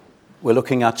We're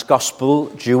looking at gospel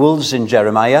jewels in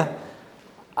Jeremiah,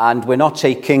 and we're not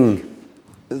taking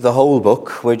the whole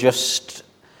book, we're just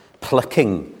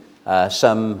plucking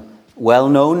some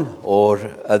well-known or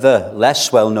other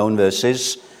less well-known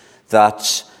verses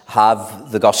that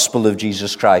have the gospel of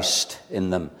Jesus Christ in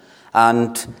them.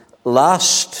 And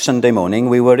last Sunday morning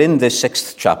we were in this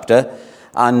 6th chapter,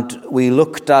 and we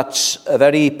looked at a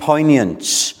very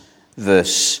poignant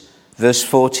verse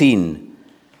 14.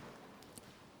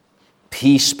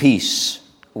 Peace, peace,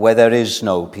 where there is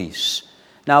no peace.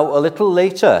 Now, a little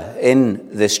later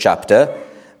in this chapter,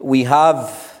 we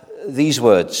have these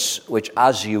words, which,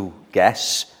 as you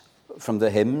guess from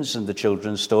the hymns and the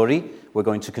children's story, we're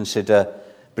going to consider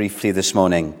briefly this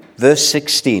morning. Verse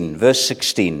 16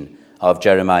 of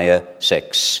Jeremiah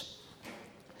 6.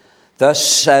 Thus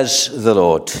says the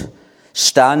Lord,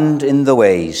 stand in the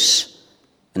ways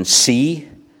and see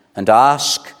and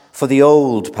ask for the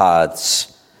old paths,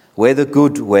 where the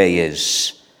good way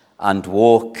is, and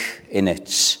walk in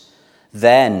it.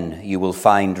 Then you will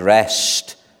find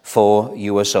rest for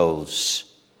your souls.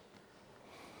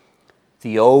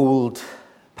 The old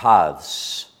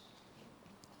paths.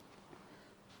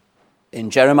 In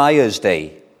Jeremiah's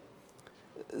day,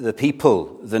 the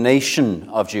people, the nation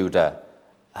of Judah,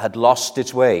 had lost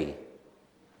its way.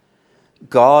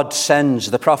 God sends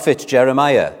the prophet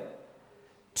Jeremiah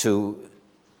to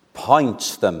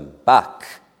point them back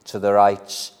to the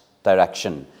right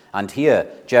direction. And here,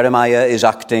 Jeremiah is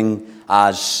acting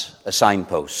as a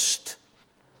signpost.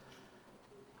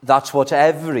 That's what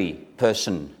every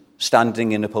person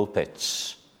standing in a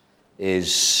pulpit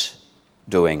is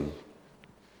doing.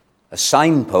 A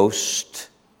signpost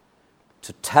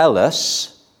to tell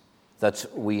us that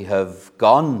we have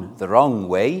gone the wrong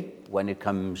way when it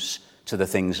comes to the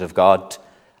things of God,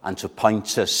 and to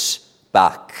point us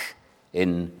back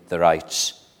in the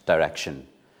right direction.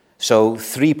 So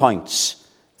 3 points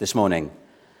this morning.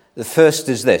 The first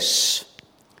is this: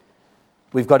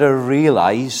 we've got to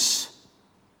realize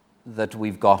that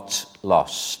we've got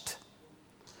lost.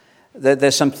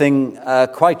 There's something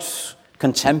quite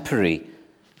contemporary,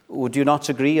 would you not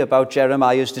agree, about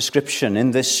Jeremiah's description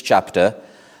in this chapter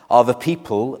of a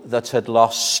people that had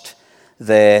lost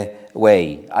their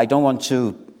way. I don't want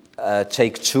to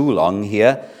take too long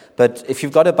here, but if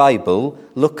you've got a Bible,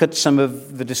 look at some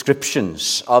of the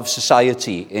descriptions of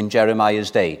society in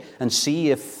Jeremiah's day and see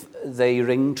if they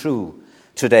ring true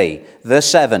today. Verse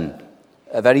 7,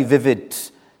 a very vivid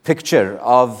picture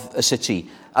of a city.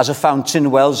 As a fountain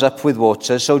wells up with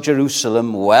water, so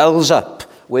Jerusalem wells up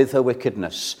with her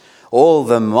wickedness. All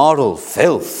the moral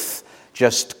filth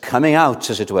just coming out,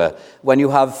 as it were. When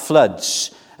you have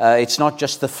floods, it's not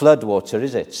just the flood water,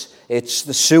 is it? It's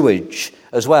the sewage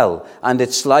as well. And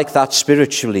it's like that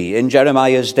spiritually. In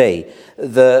Jeremiah's day,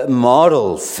 the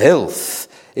moral filth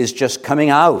is just coming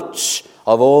out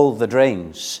of all the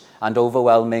drains and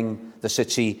overwhelming the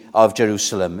city of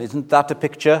Jerusalem. Isn't that a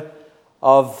picture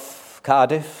of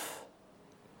Cardiff?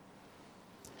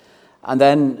 And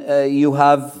then you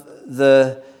have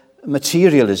the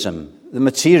materialism.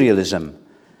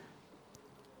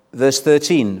 Verse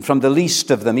 13, from the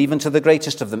least of them, even to the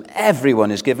greatest of them,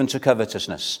 everyone is given to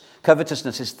covetousness.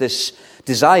 Covetousness is this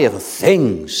desire for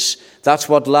things. That's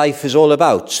what life is all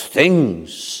about,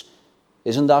 things.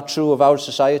 Isn't that true of our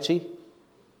society?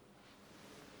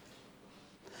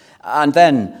 And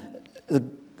then the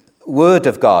word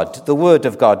of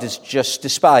God is just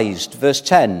despised. Verse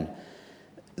 10,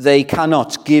 they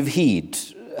cannot give heed.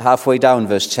 Halfway down,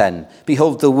 verse 10,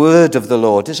 behold, the word of the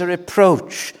Lord is a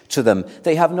reproach to them.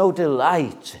 They have no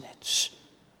delight in it.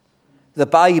 The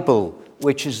Bible,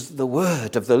 which is the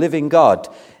word of the living God,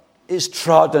 is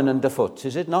trodden underfoot,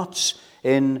 is it not,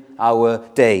 in our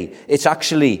day? It's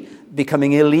actually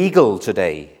becoming illegal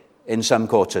today in some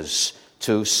quarters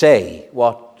to say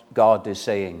what God is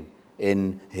saying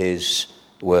in his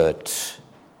word.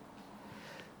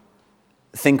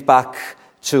 Think back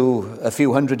to a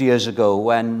few hundred years ago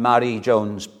when Mary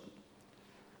Jones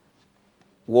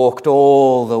walked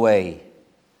all the way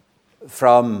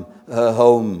from her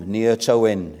home near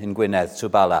Tywyn in Gwynedd to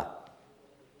Bala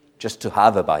just to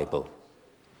have a Bible.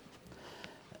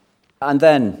 And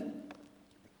then,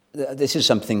 this is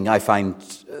something I find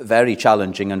very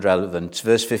challenging and relevant.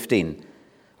 Verse 15,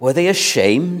 were they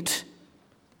ashamed?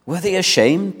 Were they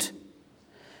ashamed?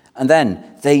 And then,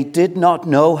 they did not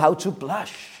know how to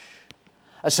blush.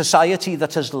 A society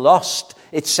that has lost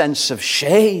its sense of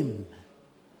shame.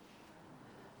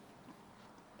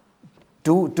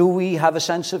 Do we have a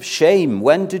sense of shame?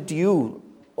 When did you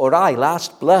or I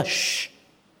last blush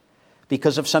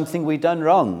because of something we've done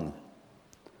wrong?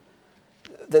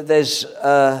 There's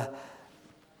a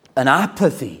an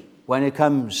apathy when it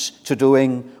comes to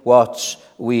doing what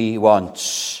we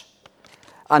want.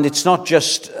 And it's not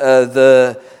just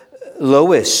the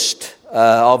lowest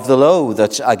of the low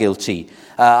that are guilty.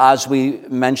 As we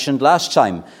mentioned last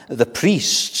time, the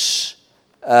priests,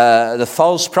 the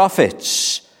false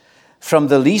prophets, from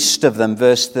the least of them,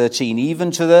 verse 13,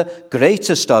 even to the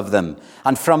greatest of them,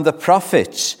 and from the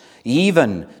prophet,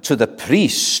 even to the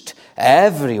priest,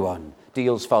 everyone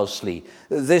deals falsely.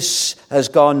 This has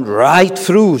gone right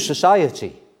through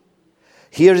society.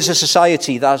 Here is a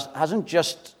society that hasn't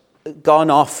just gone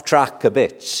off track a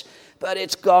bit, but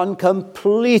it's gone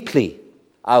completely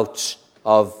out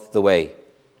of the way.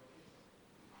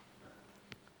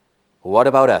 What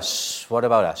about us? What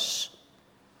about us?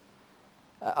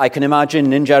 I can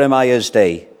imagine in Jeremiah's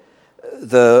day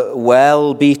the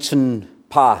well-beaten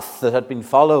path that had been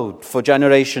followed for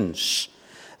generations,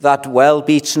 that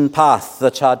well-beaten path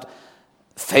that had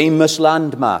famous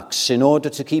landmarks in order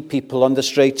to keep people on the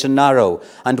straight and narrow.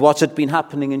 And what had been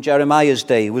happening in Jeremiah's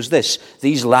day was this: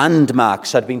 these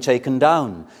landmarks had been taken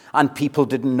down, and people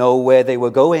didn't know where they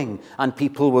were going, and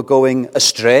people were going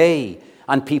astray,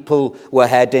 and people were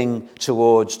heading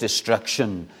towards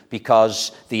destruction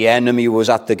because the enemy was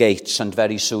at the gates, and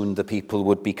very soon the people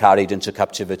would be carried into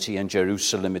captivity and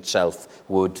Jerusalem itself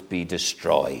would be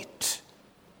destroyed.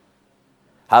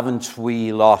 Haven't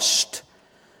we lost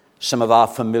some of our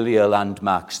familiar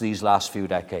landmarks these last few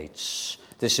decades?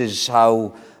 This is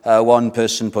how one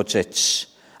person put it.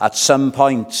 At some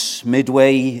point,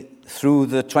 midway through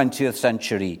the 20th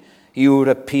century,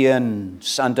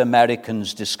 Europeans and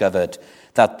Americans discovered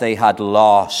that they had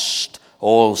lost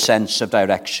all sense of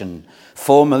direction.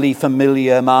 Formerly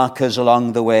familiar markers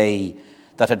along the way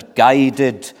that had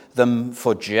guided them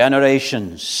for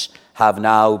generations have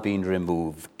now been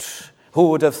removed. Who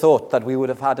would have thought that we would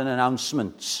have had an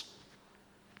announcement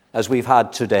as we've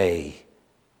had today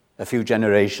a few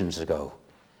generations ago?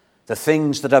 The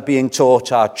things that are being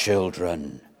taught our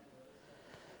children.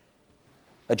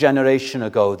 A generation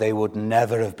ago, they would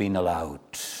never have been allowed.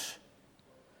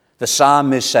 The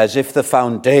psalmist says, if the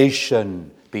foundation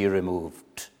be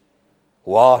removed,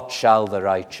 what shall the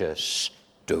righteous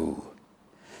do?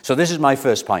 So this is my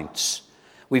first point.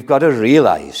 We've got to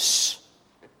realize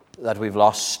that we've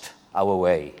lost our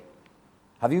way.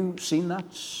 Have you seen that?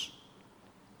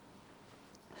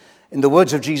 In the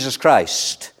words of Jesus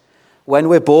Christ, when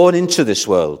we're born into this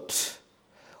world,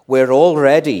 we're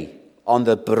already on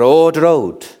the broad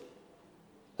road.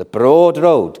 The broad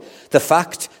road. The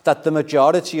fact that the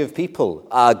majority of people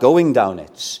are going down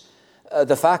it.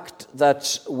 The fact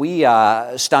that we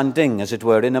are standing, as it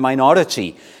were, in a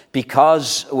minority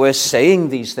because we're saying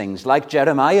these things like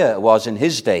Jeremiah was in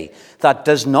his day. That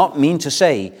does not mean to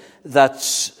say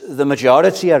that the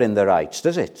majority are in the right,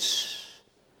 does it?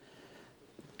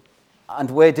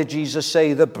 And where did Jesus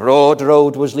say the broad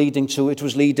road was leading to? It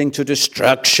was leading to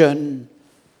destruction.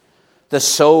 The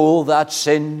soul that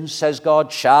sins, says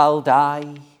God, shall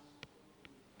die.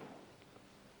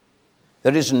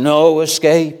 There is no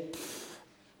escape.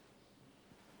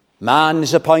 Man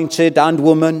is appointed, and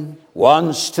woman,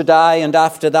 once to die, and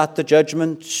after that the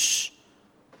judgment.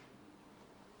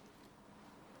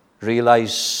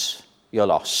 Realize you're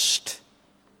lost.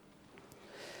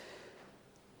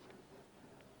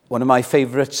 One of my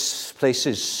favourite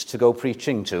places to go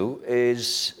preaching to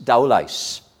is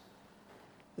Dowlais.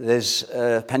 There's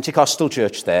a Pentecostal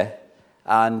church there,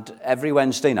 and every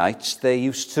Wednesday night they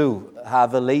used to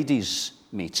have a ladies'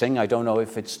 meeting. I don't know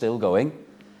if it's still going.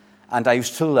 And I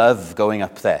used to love going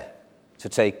up there to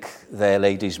take their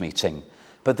ladies' meeting.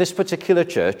 But this particular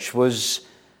church was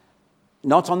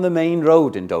not on the main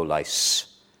road in Dowlais,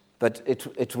 but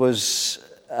it was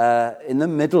in the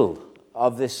middle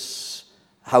of this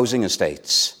housing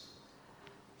estate.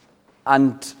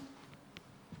 And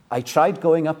I tried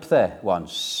going up there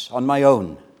once on my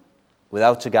own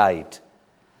without a guide.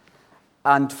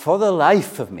 And for the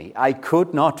life of me, I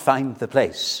could not find the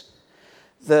place.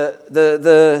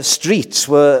 The streets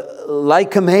were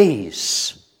like a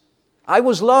maze. I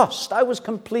was lost. I was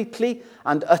completely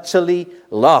and utterly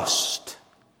lost.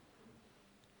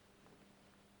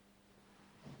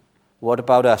 What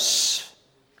about us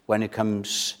when it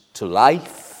comes to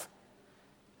life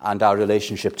and our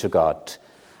relationship to God?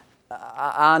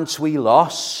 Aren't we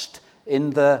lost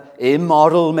in the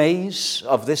immoral maze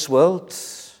of this world?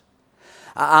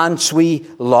 Aren't we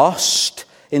lost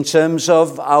in terms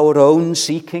of our own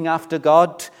seeking after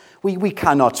God? We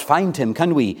cannot find him,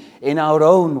 can we, in our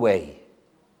own way?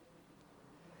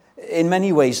 In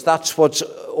many ways, that's what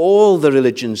all the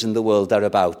religions in the world are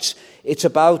about. It's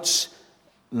about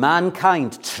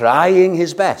mankind trying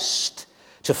his best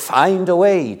to to find a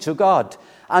way to God.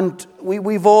 And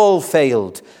we've all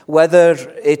failed, whether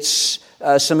it's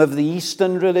some of the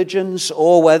Eastern religions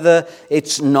or whether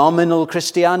it's nominal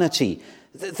Christianity.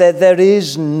 There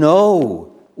is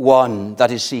no one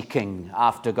that is seeking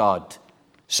after God,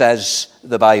 says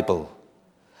the Bible.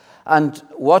 And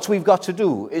what we've got to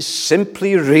do is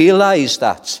simply realize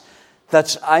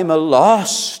that I'm a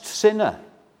lost sinner.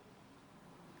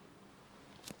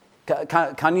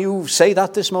 Can you say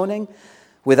that this morning?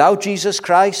 Without Jesus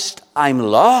Christ, I'm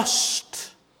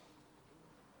lost.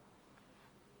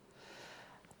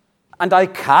 And I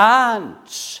can't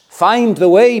find the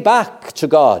way back to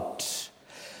God.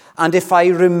 And if I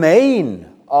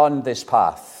remain on this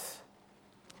path,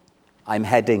 I'm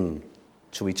heading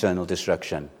to eternal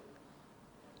destruction.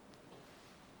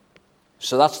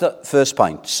 So that's the first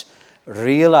point.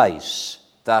 Realize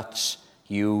that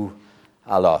you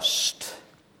are lost.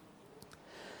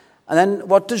 And then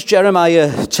what does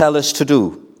Jeremiah tell us to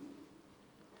do?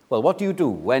 Well, what do you do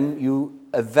when you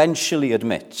eventually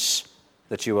admit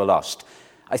that you are lost?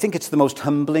 I think it's the most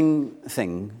humbling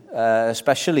thing,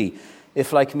 especially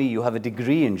if, like me, you have a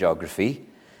degree in geography,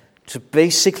 to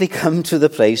basically come to the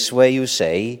place where you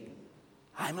say,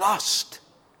 I'm lost.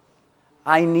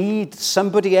 I need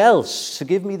somebody else to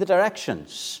give me the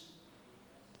directions.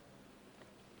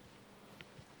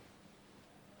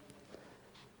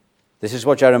 This is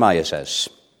what Jeremiah says.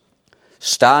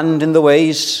 Stand in the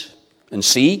ways and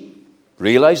see,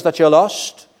 realize that you're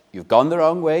lost, you've gone the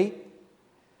wrong way,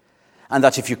 and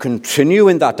that if you continue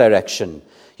in that direction,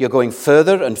 you're going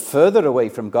further and further away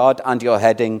from God and you're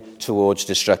heading towards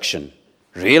destruction.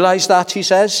 Realize that, he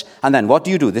says, and then what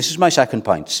do you do? This is my second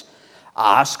point.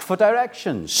 Ask for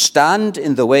directions. Stand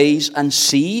in the ways and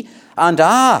see and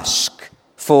ask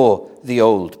for the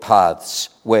old paths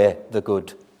where the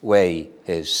good way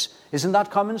is. Isn't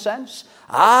that common sense?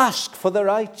 Ask for the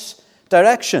right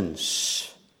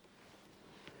directions.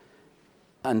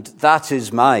 And that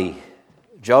is my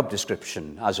job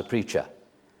description as a preacher.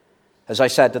 As I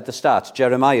said at the start,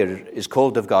 Jeremiah is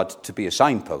called of God to be a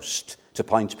signpost, to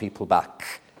point people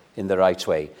back in the right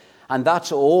way. And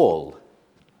that's all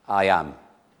I am,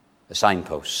 a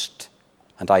signpost.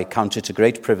 And I count it a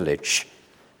great privilege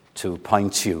to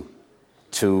point you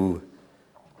to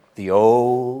the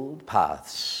old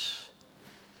paths.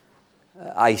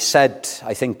 I said,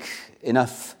 I think,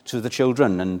 enough to the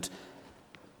children, and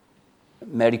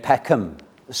Mary Peckham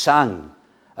sang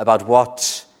about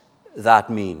what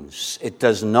that means. It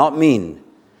does not mean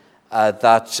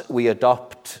that we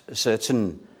adopt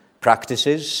certain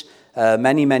practices.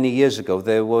 Many, many years ago,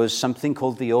 there was something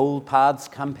called the Old Paths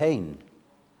Campaign.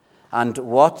 And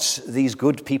what these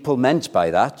good people meant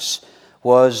by that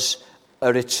was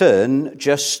a return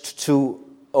just to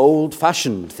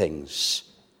old-fashioned things.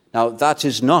 Now, that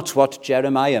is not what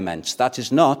Jeremiah meant. That is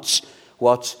not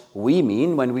what we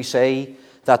mean when we say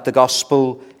that the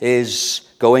gospel is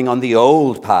going on the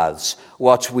old paths.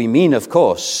 What we mean, of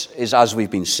course, is, as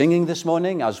we've been singing this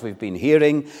morning, as we've been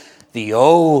hearing, the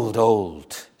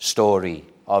old story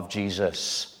of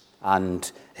Jesus and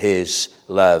his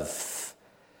love.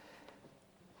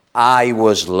 I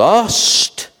was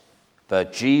lost,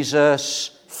 but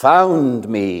Jesus found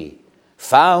me,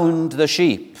 found the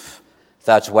sheep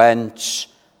that went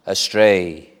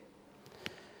astray.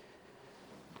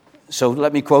 So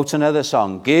let me quote another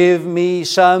song. Give me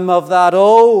some of that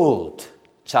old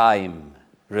time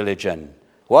religion.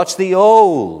 What's the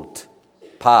old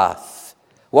path?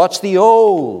 What's the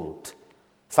old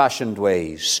fashioned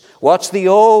ways? What's the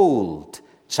old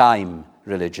time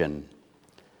religion?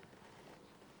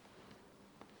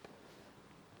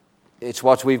 It's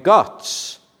what we've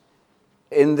got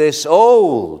in this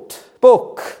old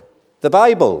book, the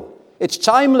Bible. It's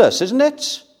timeless, isn't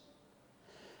it?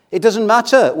 It doesn't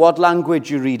matter what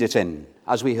language you read it in,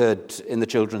 as we heard in the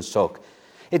children's talk.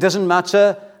 It doesn't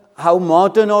matter how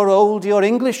modern or old your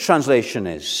English translation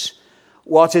is.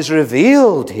 What is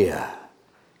revealed here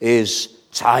is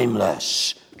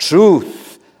timeless,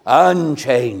 truth,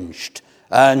 unchanged,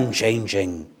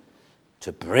 unchanging,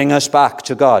 to bring us back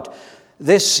to God.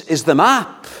 This is the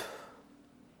map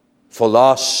for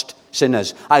lost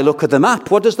sinners. I look at the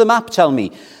map. What does the map tell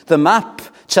me? The map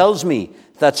tells me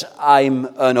that I'm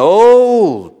an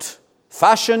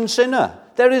old-fashioned sinner.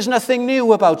 There is nothing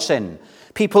new about sin.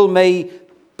 People may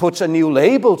put a new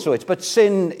label to it, but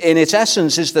sin in its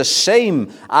essence is the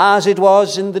same as it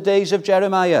was in the days of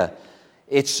Jeremiah.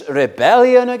 It's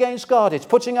rebellion against God. It's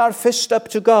putting our fist up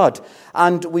to God.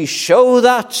 And we show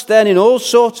that then in all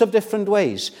sorts of different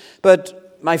ways.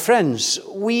 But, my friends,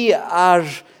 we are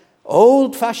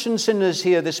Old-fashioned sinners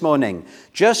here this morning,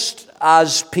 just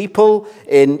as people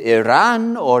in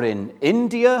Iran or in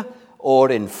India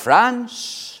or in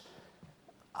France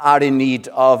are in need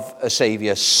of a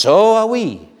Savior, so are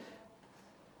we.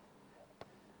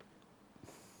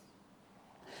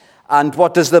 And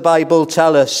what does the Bible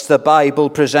tell us? The Bible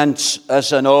presents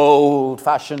us an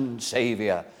old-fashioned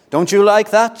Savior. Don't you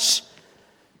like that?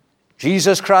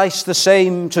 Jesus Christ the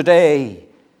same today,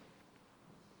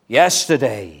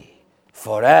 yesterday,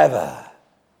 forever.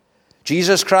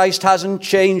 Jesus Christ hasn't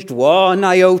changed one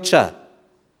iota.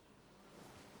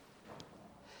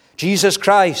 Jesus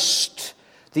Christ,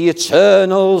 the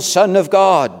eternal Son of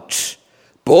God,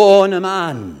 born a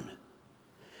man.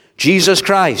 Jesus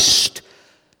Christ,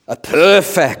 a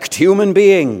perfect human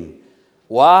being.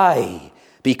 Why?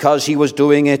 Because he was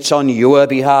doing it on your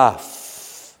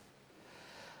behalf.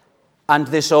 And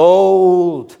this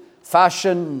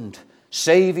old-fashioned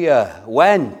Savior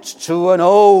went to an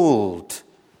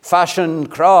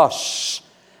old-fashioned cross.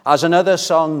 As another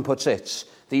song puts it,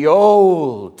 the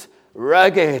old,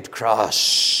 rugged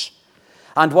cross.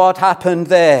 And what happened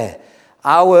there?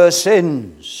 Our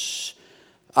sins,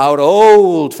 our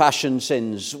old-fashioned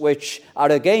sins, which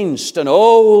are against an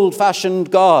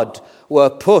old-fashioned God, were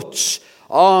put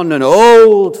on an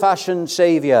old-fashioned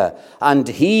Savior, and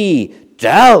he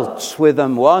dealt with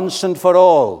them once and for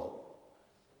all.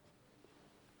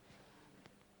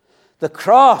 The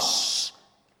cross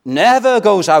never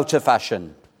goes out of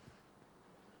fashion.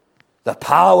 The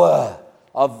power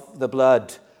of the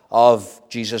blood of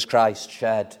Jesus Christ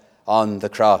shed on the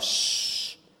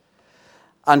cross.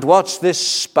 And what's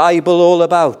this Bible all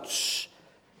about?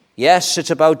 Yes,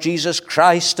 it's about Jesus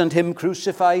Christ and him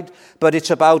crucified, but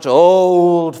it's about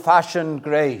old-fashioned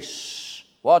grace.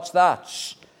 What's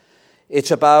that?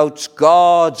 It's about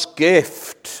God's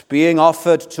gift being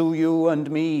offered to you and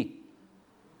me.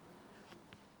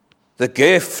 The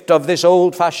gift of this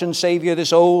old-fashioned Savior,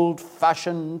 this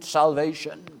old-fashioned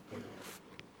salvation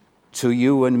to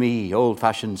you and me,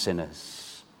 old-fashioned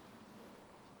sinners.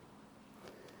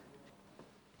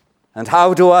 And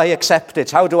how do I accept it?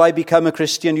 How do I become a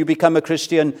Christian? You become a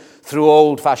Christian through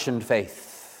old-fashioned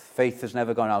faith. Faith has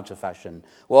never gone out of fashion.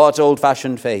 What's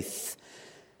old-fashioned faith?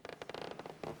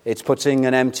 It's putting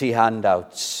an empty hand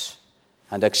out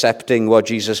and accepting what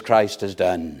Jesus Christ has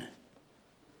done.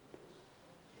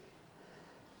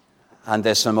 And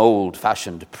there's some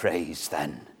old-fashioned praise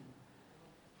then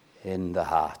in the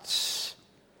hearts.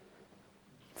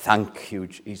 Thank you,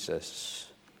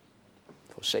 Jesus,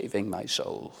 for saving my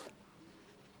soul.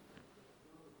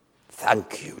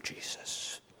 Thank you,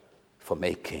 Jesus, for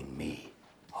making me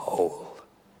whole.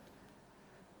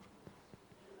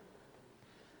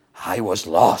 I was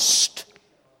lost.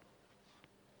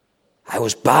 I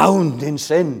was bound in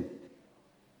sin.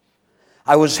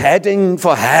 I was heading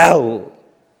for hell.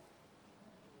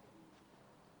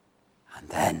 And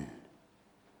then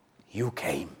you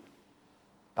came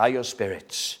by your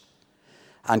spirits,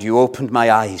 and you opened my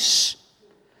eyes,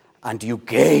 and you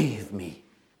gave me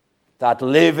that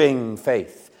living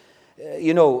faith.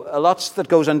 You know, a lot that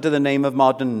goes under the name of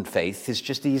modern faith is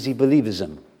just easy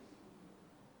believism.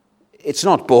 It's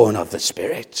not born of the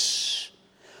spirits.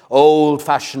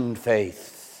 Old-fashioned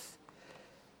faith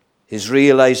is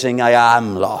realizing I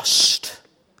am lost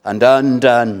and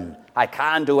undone. I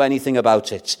can't do anything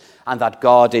about it. And that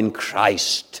God in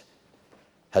Christ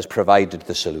has provided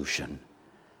the solution.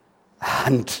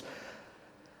 And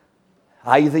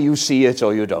either you see it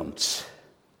or you don't.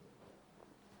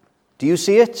 Do you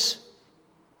see it?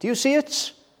 Do you see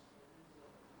it?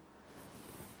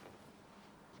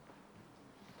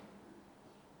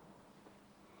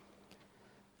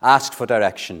 Ask for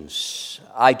directions.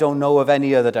 I don't know of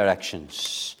any other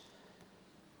directions.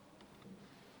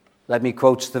 Let me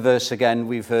quote the verse again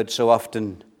we've heard so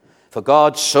often. For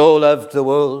God so loved the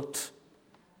world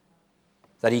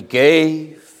that he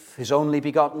gave his only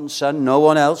begotten Son, no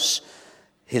one else,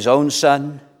 his own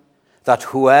Son, that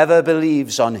whoever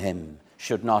believes on him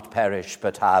should not perish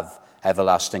but have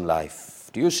everlasting life.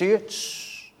 Do you see it?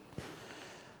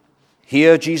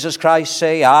 Hear Jesus Christ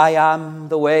say, I am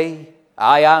the way,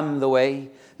 I am the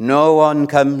way. No one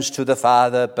comes to the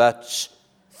Father but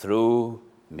through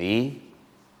me.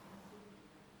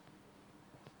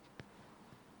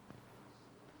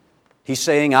 He's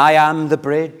saying, I am the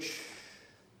bridge.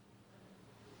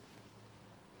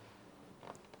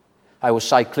 I was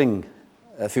cycling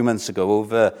a few months ago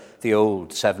over the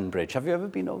old Severn Bridge. Have you ever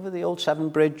been over the old Severn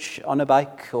Bridge on a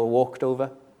bike or walked over?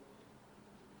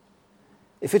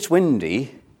 If it's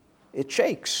windy, it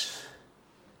shakes.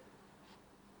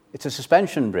 It's a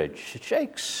suspension bridge. It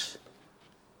shakes.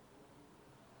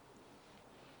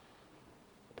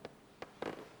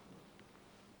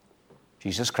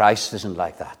 Jesus Christ isn't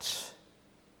like that.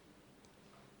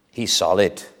 He's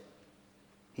solid.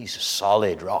 He's a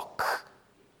solid rock.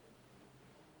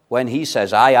 When he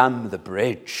says, I am the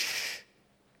bridge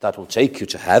that will take you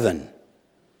to heaven,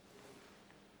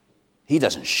 he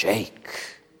doesn't shake.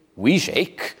 We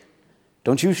shake.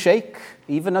 Don't you shake,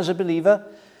 even as a believer?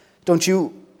 Don't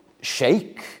you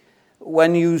shake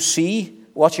when you see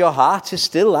what your heart is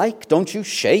still like? Don't you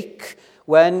shake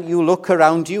when you look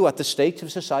around you at the state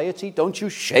of society? Don't you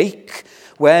shake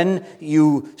when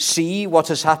you see what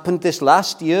has happened this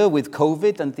last year with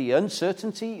COVID and the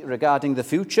uncertainty regarding the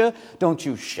future? Don't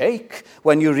you shake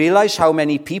when you realize how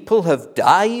many people have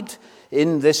died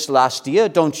in this last year?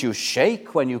 Don't you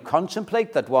shake when you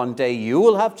contemplate that one day you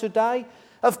will have to die?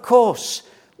 Of course,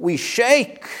 we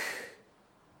shake.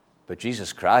 But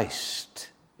Jesus Christ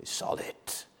is solid.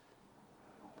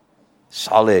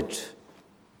 Solid.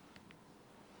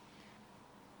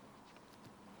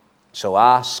 So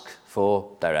ask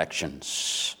for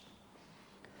directions.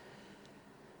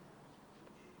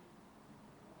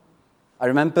 I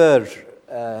remember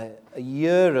a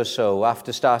year or so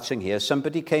after starting here,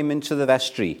 somebody came into the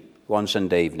vestry one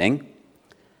Sunday evening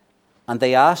and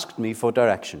they asked me for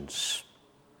directions.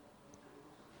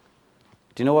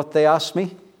 Do you know what they asked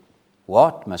me?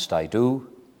 What must I do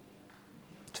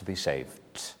to be saved?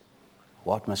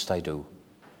 What must I do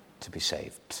to be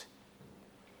saved?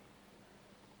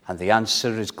 And the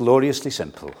answer is gloriously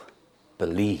simple.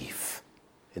 Believe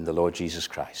in the Lord Jesus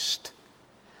Christ.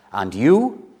 And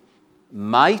you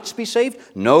might be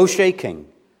saved. No shaking.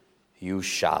 You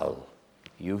shall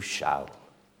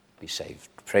be saved.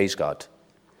 Praise God.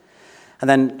 And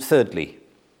then thirdly,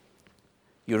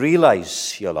 you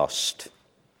realize you're lost.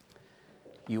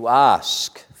 You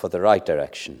ask for the right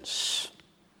directions.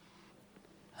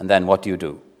 And then what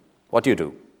do? What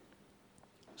do?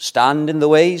 Stand in the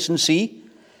ways and see,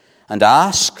 and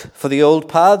ask for the old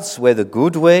paths where the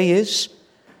good way is.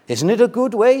 Isn't it a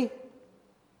good way?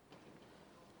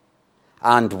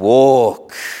 And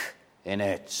walk in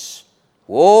it.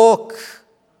 Walk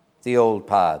the old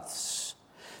paths.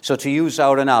 So to use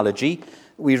our analogy,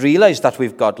 we realize that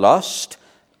we've got lost.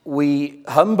 We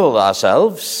humble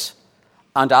ourselves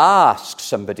and ask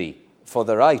somebody for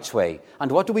the right way.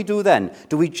 And what do we do then?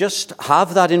 Do we just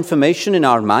have that information in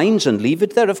our minds and leave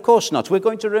it there? Of course not. We're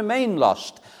going to remain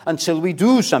lost until we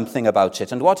do something about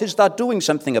it. And what is that doing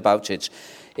something about it?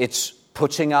 It's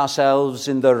putting ourselves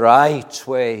in the right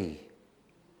way.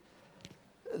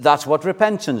 That's what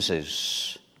repentance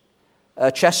is.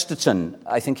 Chesterton,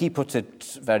 I think he put it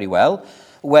very well.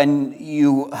 When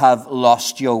you have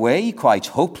lost your way quite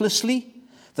hopelessly,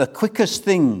 the quickest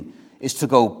thing is to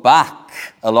go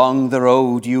back along the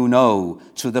road you know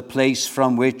to the place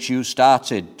from which you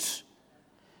started.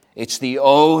 It's the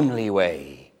only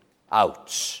way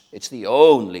out. It's the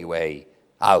only way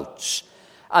out.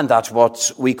 And that's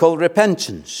what we call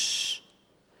repentance.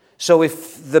 So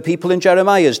if the people in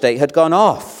Jeremiah's day had gone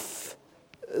off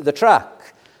the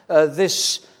track,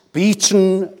 this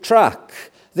beaten track,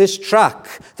 this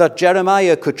track that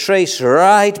Jeremiah could trace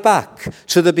right back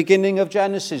to the beginning of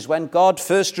Genesis when God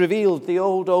first revealed the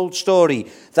old story,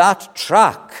 that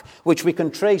track which we can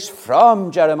trace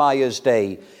from Jeremiah's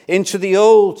day into the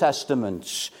Old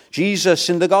Testament, Jesus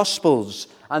in the Gospels,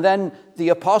 and then the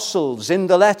apostles in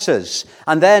the letters,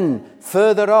 and then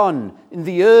further on in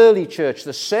the early church,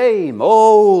 the same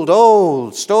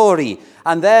old story,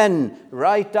 and then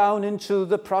right down into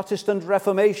the Protestant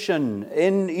Reformation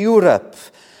in Europe,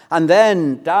 and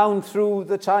then down through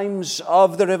the times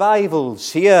of the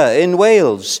revivals here in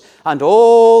Wales, and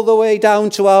all the way down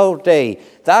to our day.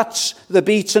 That's the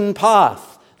beaten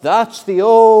path. That's the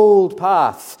old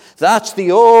path. That's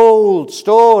the old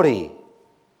story.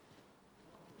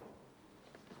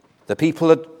 The people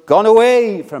had gone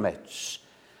away from it.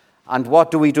 And what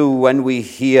do we do when we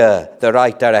hear the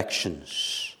right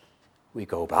directions? We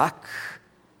go back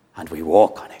and we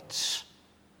walk on it.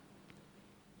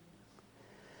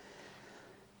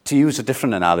 To use a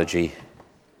different analogy,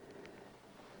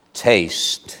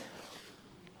 taste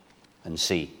and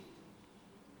see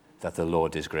that the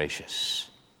Lord is gracious.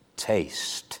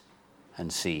 Taste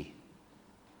and see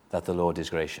that the Lord is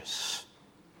gracious.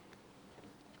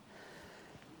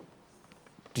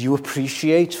 Do you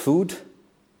appreciate food?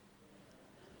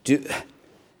 Do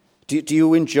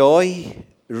you enjoy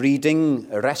reading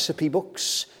recipe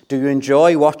books? Do you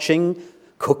enjoy watching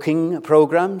cooking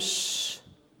programs?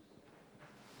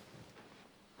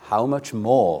 How much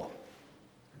more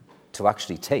to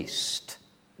actually taste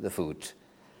the food?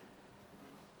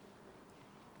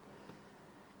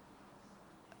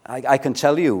 I can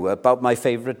tell you about my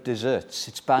favorite desserts.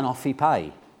 It's banoffee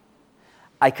pie.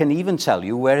 I can even tell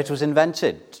you where it was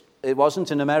invented. It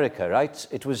wasn't in America, right?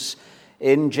 It was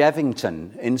in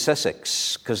Jevington in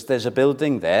Sussex, because there's a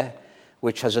building there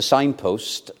which has a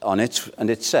signpost on it, and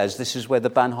it says this is where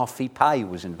the Banhoffy pie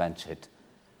was invented.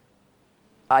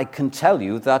 I can tell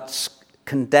you that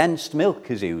condensed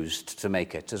milk is used to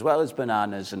make it, as well as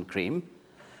bananas and cream,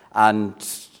 and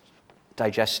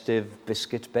digestive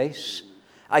biscuit base.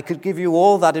 I could give you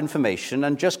all that information,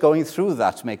 and just going through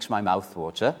that makes my mouth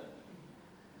water.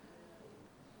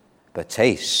 But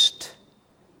taste,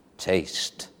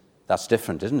 that's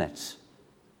different, isn't it?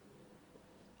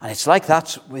 And it's like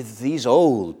that with these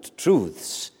old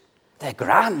truths. They're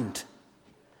grand.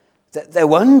 They're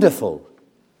wonderful.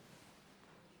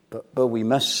 But we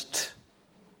must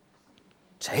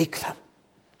take them.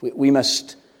 We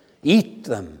must eat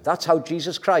them. That's how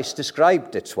Jesus Christ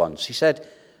described it once. He said,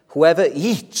 whoever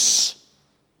eats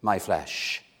my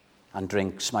flesh and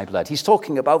drinks my blood. He's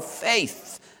talking about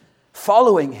faith,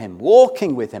 following him,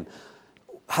 walking with him.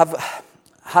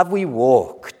 Have we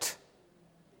walked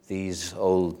these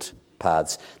old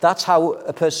paths? That's how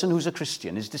a person who's a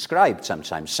Christian is described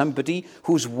sometimes. Somebody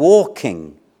who's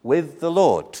walking with the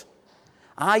Lord.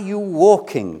 Are you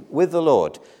walking with the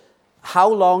Lord? How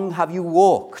long have you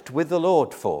walked with the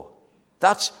Lord for?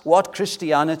 That's what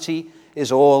Christianity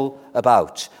is all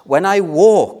about. When I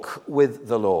walk with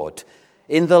the Lord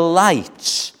in the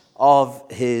light of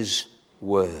his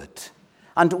word.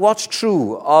 And what's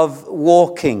true of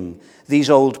walking these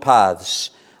old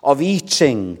paths, of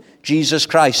eating Jesus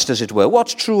Christ, as it were?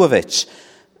 What's true of it?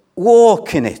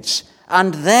 Walk in it,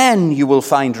 and then you will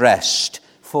find rest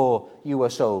for your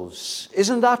souls.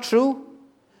 Isn't that true?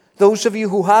 Those of you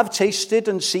who have tasted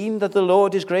and seen that the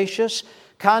Lord is gracious,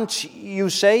 can't you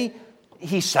say,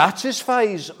 he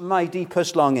satisfies my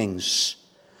deepest longings?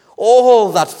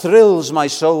 All that thrills my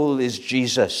soul is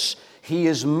Jesus. He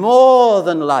is more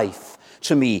than life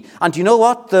to me. And you know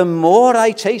what? The more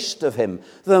I taste of him,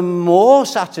 the more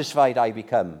satisfied I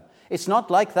become. It's not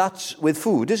like that with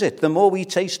food, is it? The more we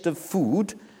taste of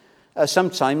food,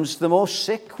 sometimes the more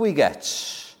sick we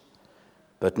get.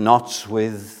 But not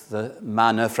with the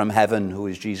manna from heaven, who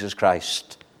is Jesus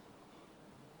Christ.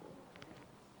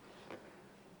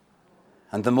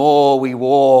 And the more we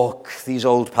walk these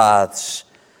old paths,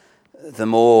 the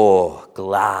more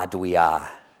glad we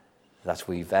are that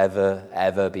we've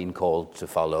ever been called to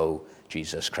follow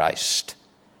Jesus Christ.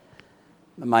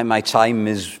 My time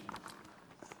is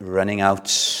running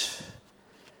out.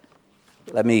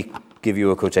 Let me give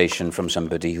you a quotation from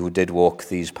somebody who did walk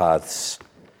these paths.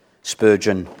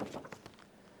 Spurgeon.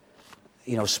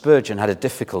 You know, Spurgeon had a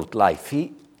difficult life.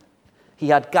 He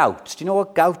had gout. Do you know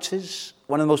what gout is?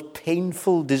 One of the most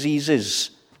painful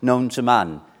diseases known to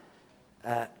man.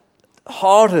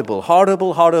 Horrible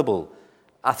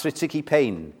arthritic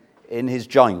pain in his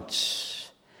joints.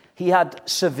 He had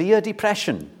severe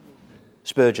depression,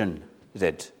 Spurgeon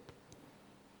did.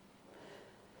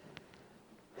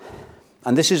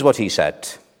 And this is what he said.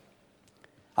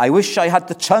 I wish I had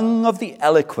the tongue of the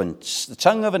eloquence, the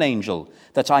tongue of an angel,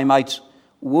 that I might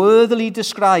worthily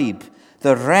describe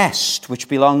the rest which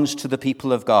belongs to the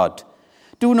people of God.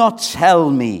 Do not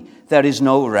tell me there is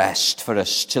no rest for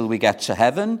us till we get to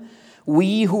heaven.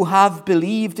 We who have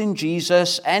believed in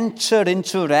Jesus enter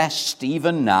into rest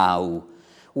even now.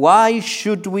 Why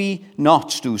should we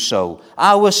not do so?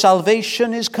 Our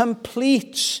salvation is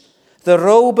complete. The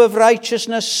robe of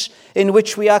righteousness in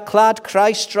which we are clad,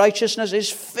 Christ's righteousness,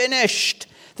 is finished.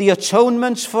 The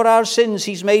atonement for our sins,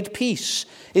 he's made peace,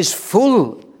 is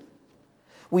full.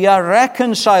 We are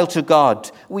reconciled to God.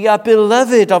 We are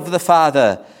beloved of the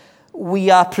Father. We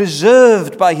are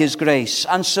preserved by his grace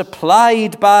and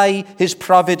supplied by his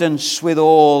providence with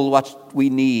all what we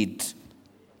need.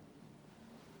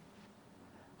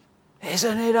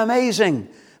 Isn't it amazing?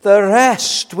 The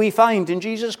rest we find in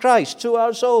Jesus Christ to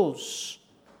our souls.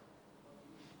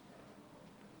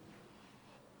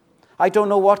 I don't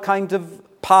know what kind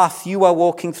of path you are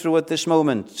walking through at this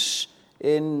moment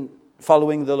in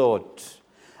following the Lord.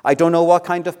 I don't know what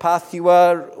kind of path you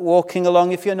are walking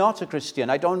along if you're not a Christian.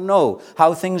 I don't know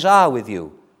how things are with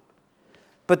you.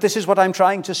 But this is what I'm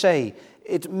trying to say.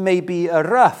 It may be a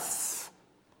rough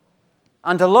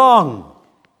and a long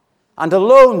and a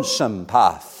lonesome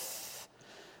path.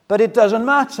 But it doesn't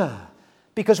matter,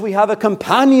 because we have a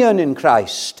companion in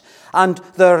Christ, and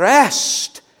the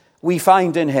rest we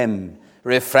find in him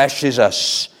refreshes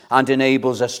us and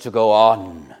enables us to go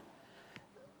on.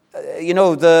 You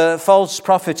know, the false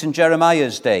prophets in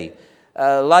Jeremiah's day,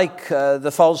 like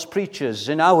the false preachers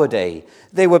in our day,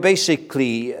 they were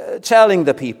basically telling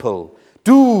the people,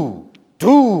 do.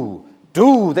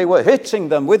 They were hitting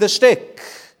them with a stick.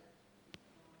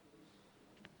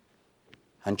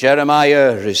 And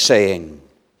Jeremiah is saying,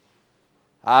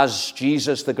 as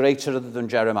Jesus the greater than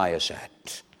Jeremiah said,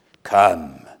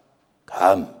 come,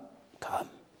 come, come,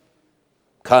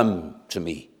 come to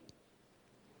me,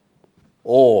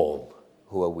 all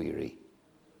who are weary.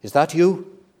 Is that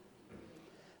you?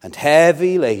 And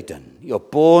heavy laden, you're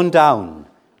borne down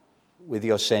with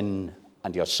your sin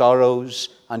and your sorrows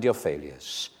and your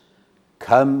failures.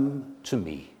 Come to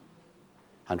me.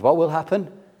 And what will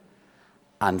happen?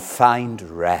 And find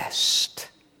rest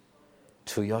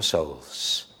to your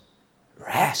souls.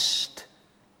 Rest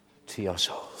to your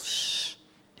souls.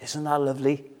 Isn't that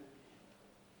lovely?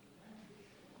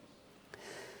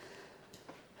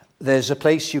 There's a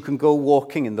place you can go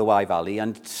walking in the Wye Valley,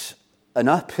 and an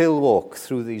uphill walk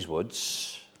through these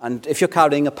woods. And if you're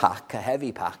carrying a pack, a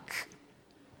heavy pack,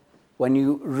 when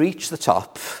you reach the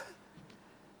top,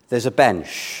 there's a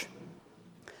bench.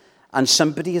 And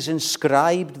somebody has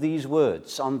inscribed these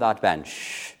words on that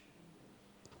bench.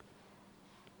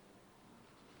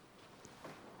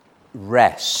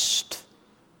 Rest.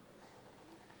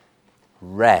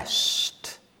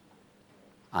 Rest.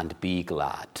 And be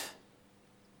glad.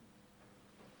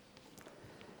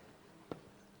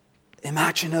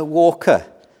 Imagine a walker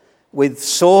with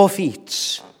sore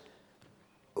feet,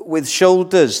 with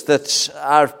shoulders that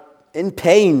are in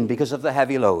pain because of the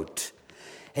heavy load,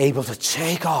 able to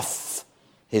take off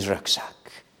his rucksack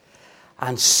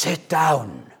and sit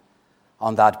down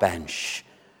on that bench,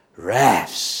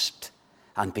 rest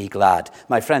and be glad.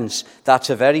 My friends, that's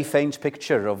a very faint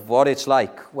picture of what it's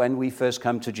like when we first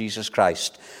come to Jesus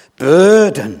Christ,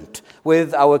 burdened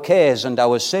with our cares and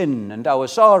our sin and our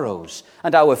sorrows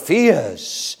and our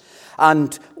fears.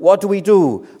 And what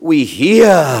do? We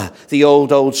hear the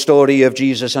old story of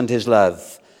Jesus and his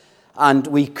love. And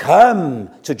we come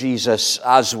to Jesus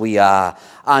as we are,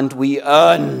 and we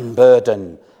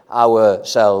unburden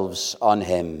ourselves on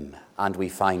him, and we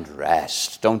find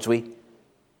rest, don't we?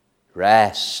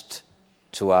 Rest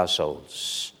to our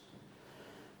souls.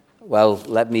 Well,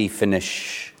 let me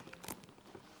finish.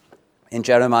 In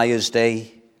Jeremiah's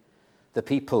day, the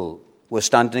people were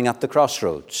standing at the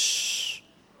crossroads.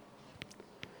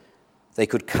 They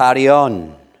could carry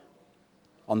on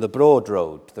the broad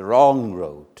road, the wrong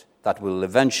road, that will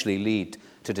eventually lead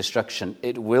to destruction.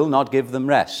 It will not give them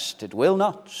rest. It will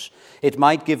not. It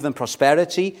might give them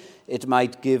prosperity. It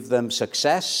might give them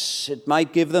success. It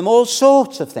might give them all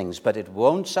sorts of things, but it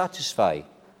won't satisfy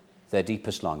their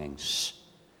deepest longings.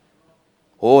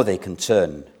 Or they can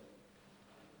turn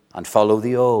and follow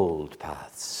the old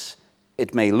paths.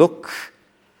 It may look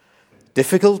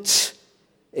difficult.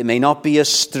 It may not be as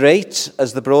straight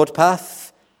as the broad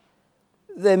path.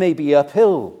 There may be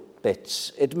uphill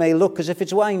bits. It may look as if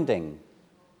it's winding.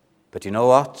 But you know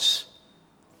what?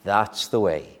 That's the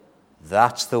way.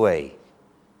 That's the way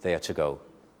they are to go.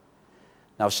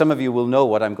 Now, some of you will know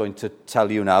what I'm going to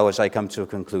tell you now as I come to a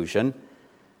conclusion.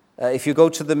 If you go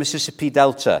to the Mississippi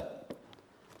Delta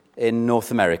in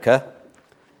North America,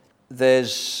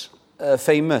 there's a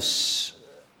famous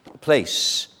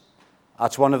place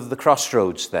at one of the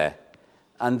crossroads there.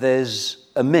 And there's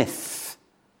a myth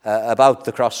about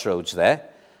the crossroads there.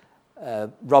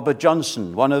 Robert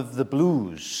Johnson, one of the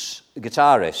blues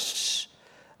guitarists,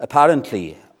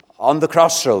 apparently on the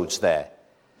crossroads there,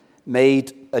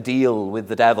 made a deal with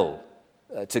the devil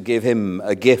to give him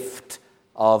a gift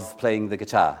of playing the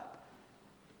guitar.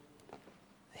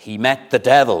 He met the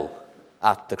devil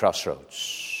at the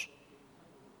crossroads.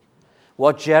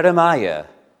 What Jeremiah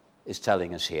is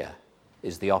telling us here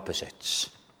is the opposite.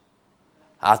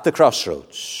 At the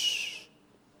crossroads,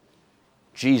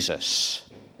 Jesus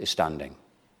is standing.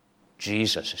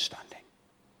 Jesus is standing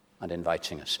and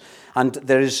inviting us. And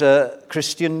there is a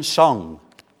Christian song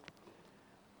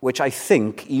which I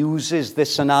think uses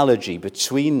this analogy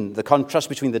between the contrast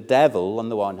between the devil on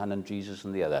the one hand and Jesus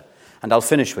on the other. And I'll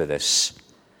finish with this.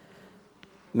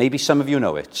 Maybe some of you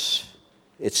know it.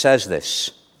 It says this: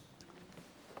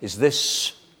 is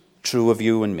this true of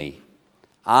you and me?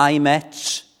 I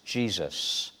met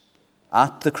Jesus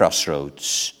at the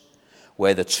crossroads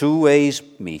where the two ways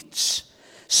meet.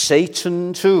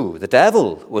 Satan too, the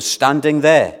devil, was standing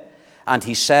there, and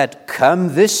he said,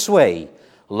 "Come this way,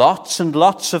 lots and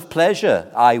lots of pleasure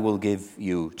I will give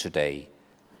you today."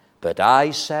 But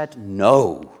I said,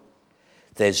 "No,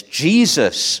 there's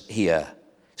Jesus here.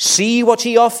 See what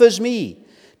he offers me.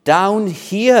 Down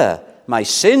here, my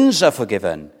sins are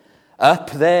forgiven.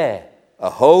 Up there, a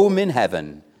home in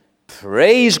heaven.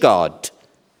 Praise God.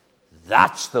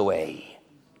 That's the way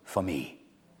for me."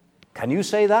 Can you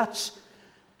say that?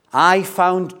 I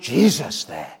found Jesus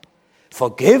there.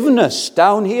 Forgiveness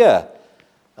down here.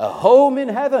 A home in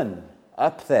heaven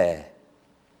up there.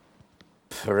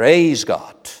 Praise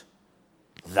God.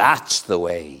 That's the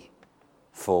way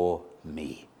for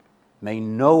me. May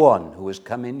no one who has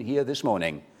come in here this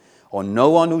morning, or no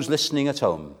one who's listening at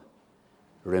home,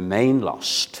 remain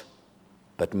lost,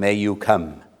 but may you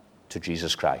come to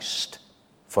Jesus Christ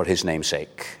for his name's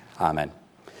sake. Amen.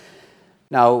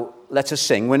 Now, let us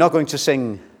sing. We're not going to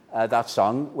sing that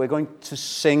song. We're going to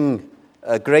sing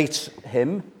a great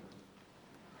hymn,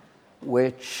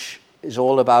 which is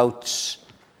all about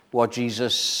what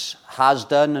Jesus has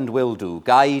done and will do.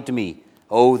 Guide me,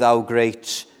 O thou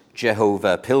great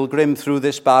Jehovah, pilgrim through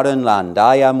this barren land.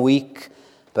 I am weak,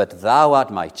 but thou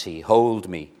art mighty. Hold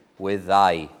me with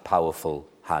thy powerful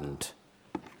hand.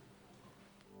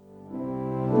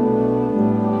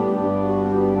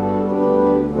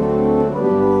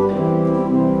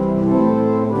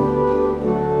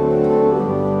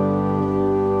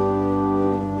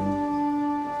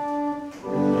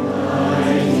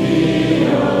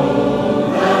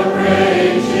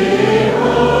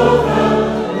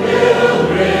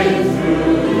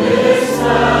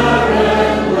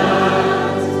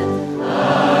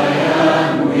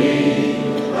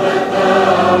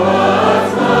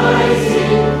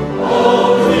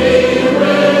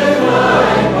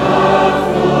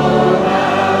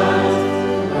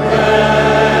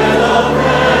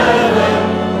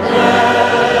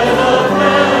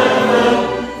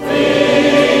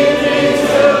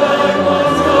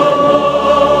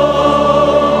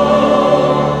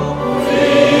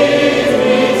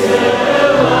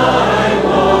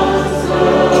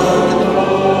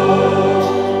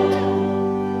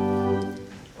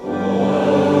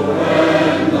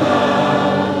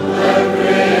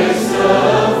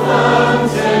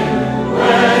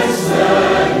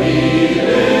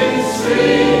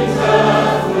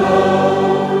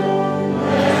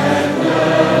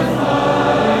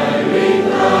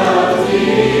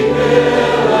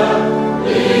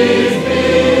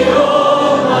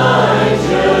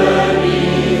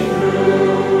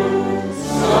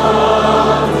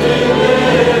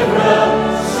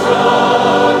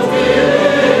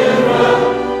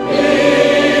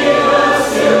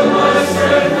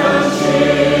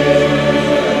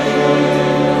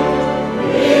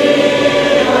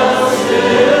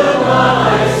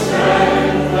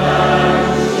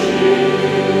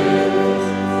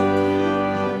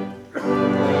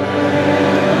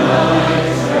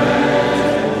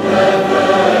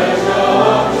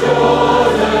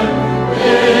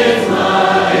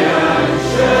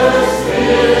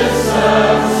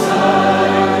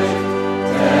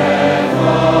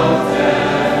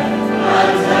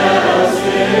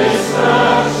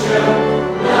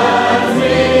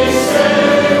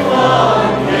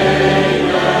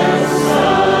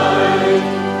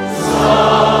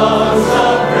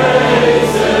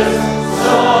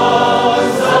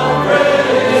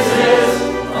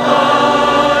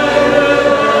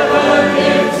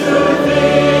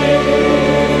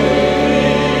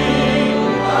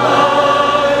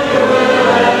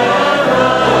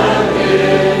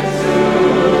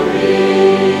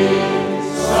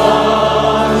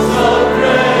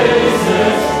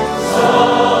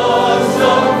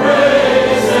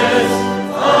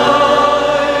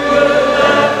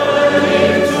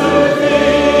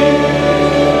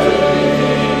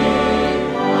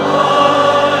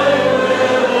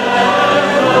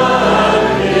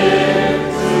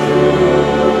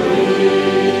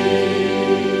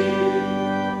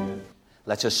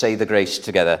 Let us say the grace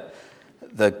together.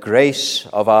 The grace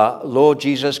of our Lord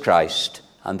Jesus Christ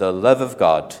and the love of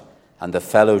God and the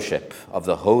fellowship of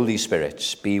the Holy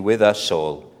Spirit be with us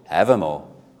all evermore.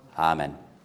 Amen.